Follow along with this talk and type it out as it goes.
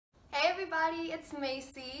everybody, it's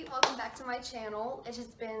Macy. Welcome back to my channel. It has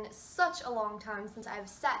been such a long time since I've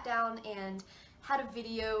sat down and had a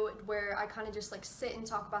video where I kind of just like sit and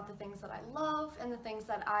talk about the things that I love and the things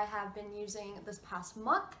that I have been using this past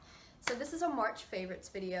month. So this is a March favorites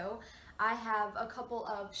video. I have a couple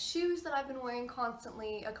of shoes that I've been wearing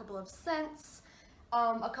constantly, a couple of scents,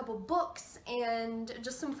 a couple books, and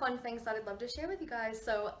just some fun things that I'd love to share with you guys.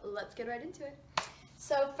 So let's get right into it.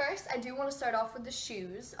 So first, I do want to start off with the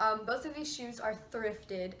shoes. Both of these shoes are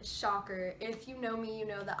thrifted. Shocker. If you know me, you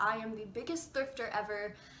know that I am the biggest thrifter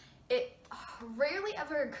ever. It rarely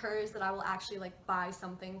ever occurs that I will actually like buy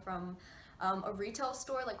something from a retail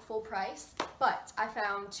store like full price, but I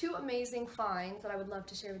found two amazing finds that I would love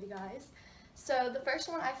to share with you guys. So the first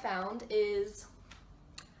one I found is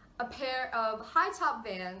a pair of high top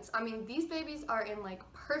Vans. I mean, these babies are in like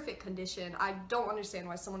perfect condition. I don't understand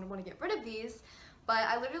why someone would want to get rid of these. But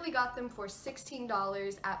I literally got them for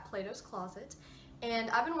 $16 at Plato's Closet,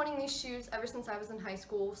 and I've been wanting these shoes ever since I was in high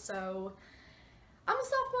school, so I'm a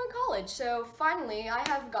sophomore in college, so finally I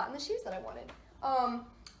have gotten the shoes that I wanted.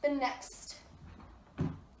 The next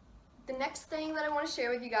thing that I want to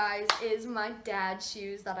share with you guys is my dad's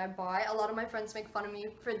shoes that I bought. A lot of my friends make fun of me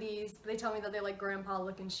for these. They tell me that they're like grandpa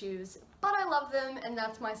looking shoes, but I love them and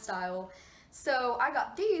that's my style. So I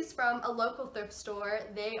got these from a local thrift store.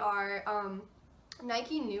 They are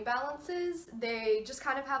Nike New Balances. They just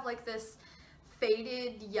kind of have like this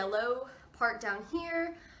faded yellow part down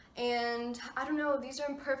here, and I don't know, these are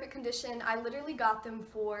in perfect condition. I literally got them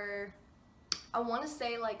for, I want to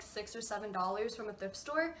say like $6 or $7 from a thrift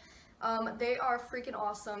store. They are freaking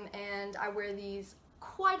awesome, and I wear these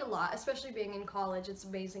quite a lot, especially being in college. It's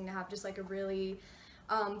amazing to have just like a really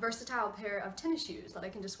versatile pair of tennis shoes that I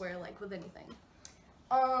can just wear like with anything.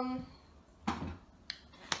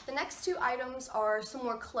 The next two items are some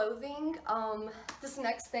more clothing. This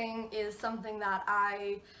next thing is something that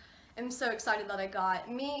I am so excited that I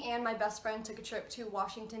got. Me and my best friend took a trip to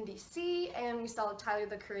Washington, D.C. and we saw Tyler,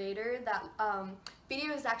 the Creator. That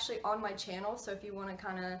video is actually on my channel, so if you want to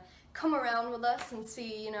kind of come around with us and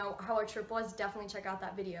see, you know, how our trip was, definitely check out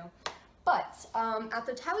that video. But at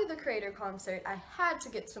the Tyler, the Creator concert, I had to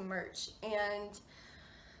get some merch, and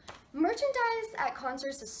merchandise at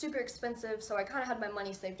concerts is super expensive, so I kind of had my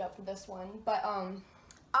money saved up for this one. But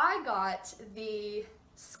I got the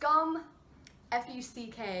Scum,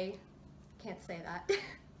 F-U-C-K, can't say that,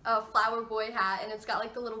 Flower Boy hat, and it's got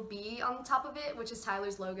like the little bee on the top of it, which is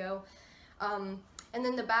Tyler's logo. And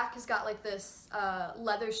then the back has got like this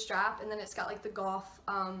leather strap, and then it's got like the golf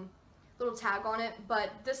little tag on it.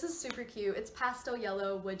 But this is super cute. It's pastel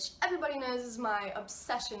yellow, which everybody knows is my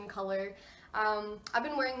obsession color. I've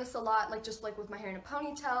been wearing this a lot, like just like with my hair in a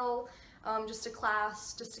ponytail, just to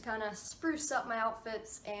class, just to kind of spruce up my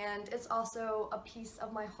outfits, and it's also a piece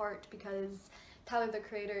of my heart because Tyler, the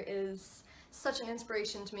Creator, is such an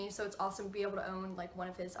inspiration to me, so it's awesome to be able to own like one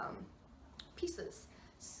of his pieces.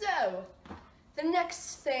 So the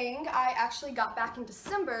next thing I actually got back in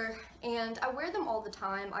December, and I wear them all the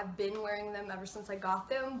time. I've been wearing them ever since I got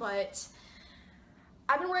them, but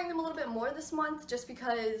I've been wearing them a little bit more this month just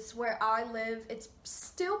because where I live, it's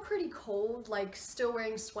still pretty cold, like still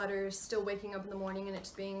wearing sweaters, still waking up in the morning and it's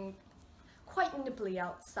being quite nipply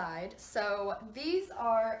outside. So these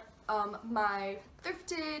are my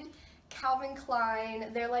thrifted Calvin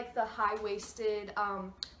Klein. They're like the high-waisted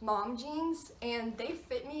mom jeans, and they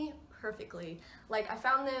fit me perfectly. Like, I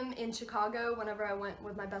found them in Chicago whenever I went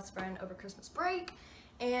with my best friend over Christmas break,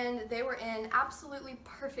 and they were in absolutely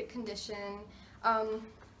perfect condition.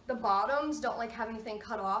 The bottoms don't like have anything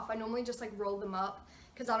cut off. I normally just like roll them up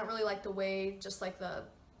because I don't really like the way just like the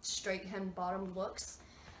straight hem bottom looks.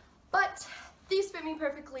 But these fit me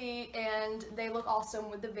perfectly, and they look awesome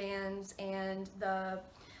with the Vans and the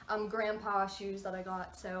grandpa shoes that I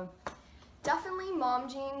got. So definitely mom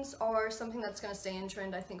jeans are something that's going to stay in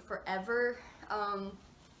trend, I think, forever.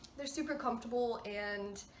 They're super comfortable,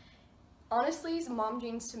 and honestly, mom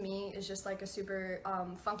jeans to me is just like a super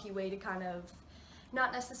funky way to kind of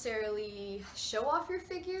not necessarily show off your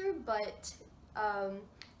figure, but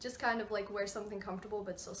just kind of like wear something comfortable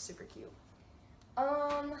but still super cute.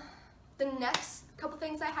 The next couple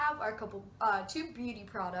things I have are two beauty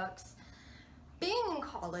products. Being in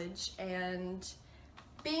college and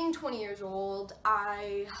being 20 years old,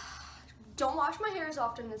 I don't wash my hair as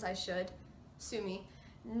often as I should. Sue me.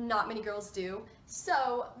 Not many girls do.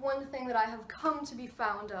 So one thing that I have come to be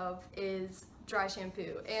fond of is dry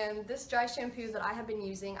shampoo, and this dry shampoo that I have been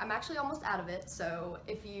using, I'm actually almost out of it, so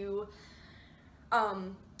if you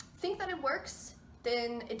think that it works,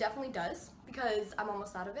 then it definitely does, because I'm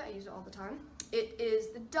almost out of it. I use it all the time. It is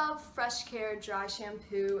the Dove Fresh Care Dry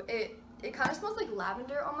Shampoo. It kind of smells like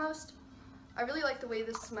lavender almost. I really like the way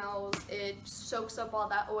this smells. It soaks up all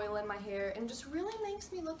that oil in my hair and just really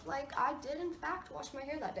makes me look like I did in fact wash my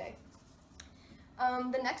hair that day.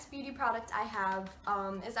 The next beauty product I have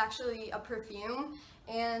is actually a perfume,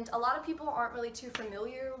 and a lot of people aren't really too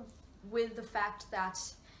familiar with the fact that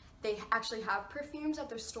they actually have perfumes at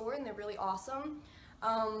their store and they're really awesome.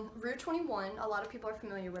 Rue 21, a lot of people are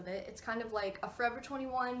familiar with it. It's kind of like a Forever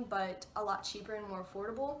 21 but a lot cheaper and more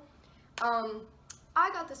affordable. I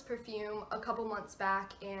got this perfume a couple months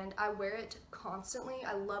back and I wear it constantly.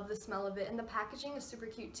 I love the smell of it, and the packaging is super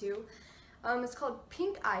cute too. It's called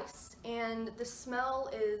Pink Ice, and the smell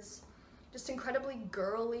is just incredibly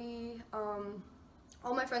girly.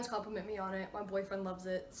 All my friends compliment me on it. My boyfriend loves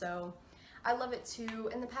it, so I love it too.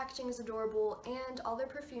 And the packaging is adorable, and all their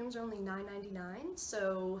perfumes are only $9.99,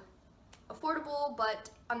 so affordable but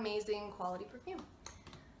amazing quality perfume.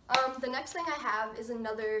 The next thing I have is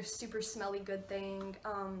another super smelly good thing.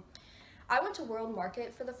 I went to World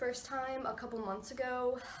Market for the first time a couple months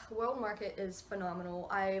ago. World Market is phenomenal.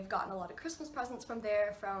 I've gotten a lot of Christmas presents from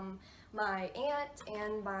there from my aunt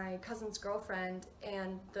and my cousin's girlfriend,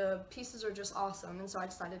 and the pieces are just awesome, and so I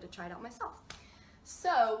decided to try it out myself.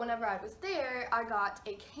 So whenever I was there, I got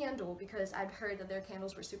a candle because I'd heard that their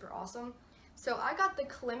candles were super awesome. So I got the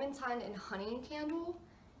Clementine and Honey candle,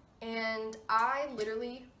 and I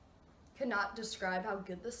literally cannot describe how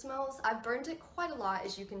good this smells. I've burned it quite a lot,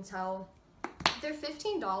 as you can tell. They're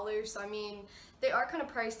 $15, so I mean, they are kind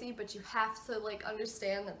of pricey, but you have to like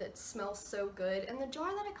understand that it smells so good. And the jar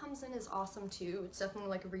that it comes in is awesome too. It's definitely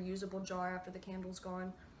like a reusable jar after the candle's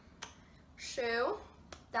gone. So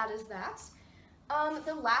that is that.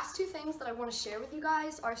 The last two things that I want to share with you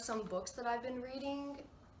guys are some books that I've been reading.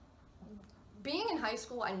 Being in high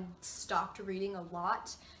school, I stopped reading a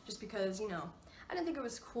lot just because, you know, I didn't think it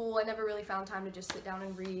was cool. I never really found time to just sit down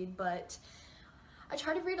and read, but I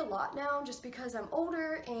try to read a lot now just because I'm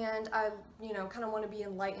older and I, you know, kind of want to be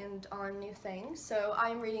enlightened on new things. So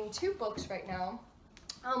I'm reading two books right now.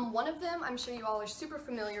 One of them I'm sure you all are super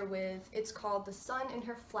familiar with. It's called The Sun and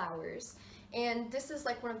Her Flowers. And this is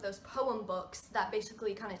like one of those poem books that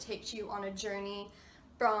basically kind of takes you on a journey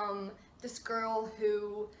from this girl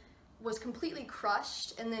who was completely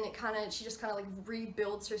crushed, and then she just kind of like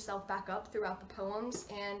rebuilds herself back up throughout the poems,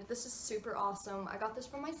 and this is super awesome. I got this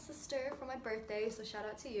from my sister for my birthday, so shout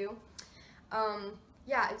out to you.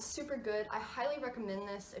 Yeah, it's super good. I highly recommend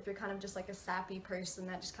this if you're kind of just like a sappy person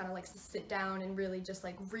that just kind of likes to sit down and really just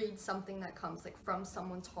like read something that comes like from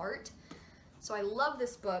someone's heart. So I love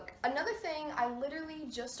this book. Another thing, I literally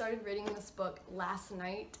just started reading this book last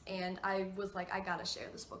night, and I was like, I gotta share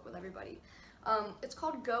this book with everybody. It's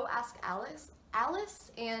called Go Ask Alice,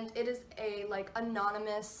 and it is a like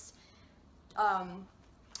anonymous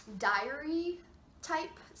diary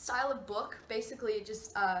type style of book. Basically, it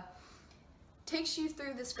just takes you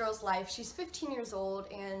through this girl's life. She's 15 years old,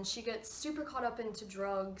 and she gets super caught up into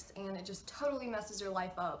drugs, and it just totally messes her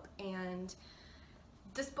life up. And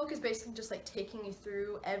this book is basically just like taking you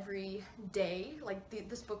through every day. Like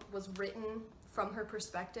this book was written from her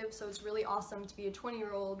perspective, so it's really awesome to be a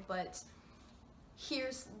 20-year-old, but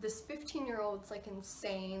here's this 15-year-old's like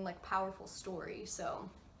insane, like powerful story. So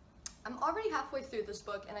I'm already halfway through this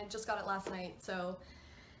book, and I just got it last night, so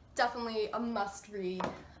definitely a must read.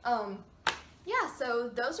 Yeah, so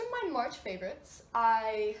those are my March favorites.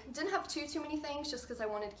 I didn't have too many things just because I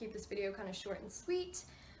wanted to keep this video kind of short and sweet,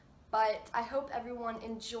 but I hope everyone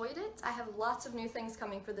enjoyed it. I have lots of new things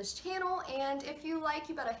coming for this channel, and if you like,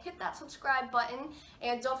 you better hit that subscribe button,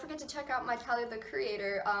 and don't forget to check out my Tyler the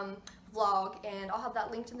Creator vlog, and I'll have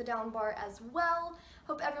that linked in the down bar as well.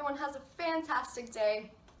 Hope everyone has a fantastic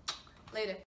day. Later.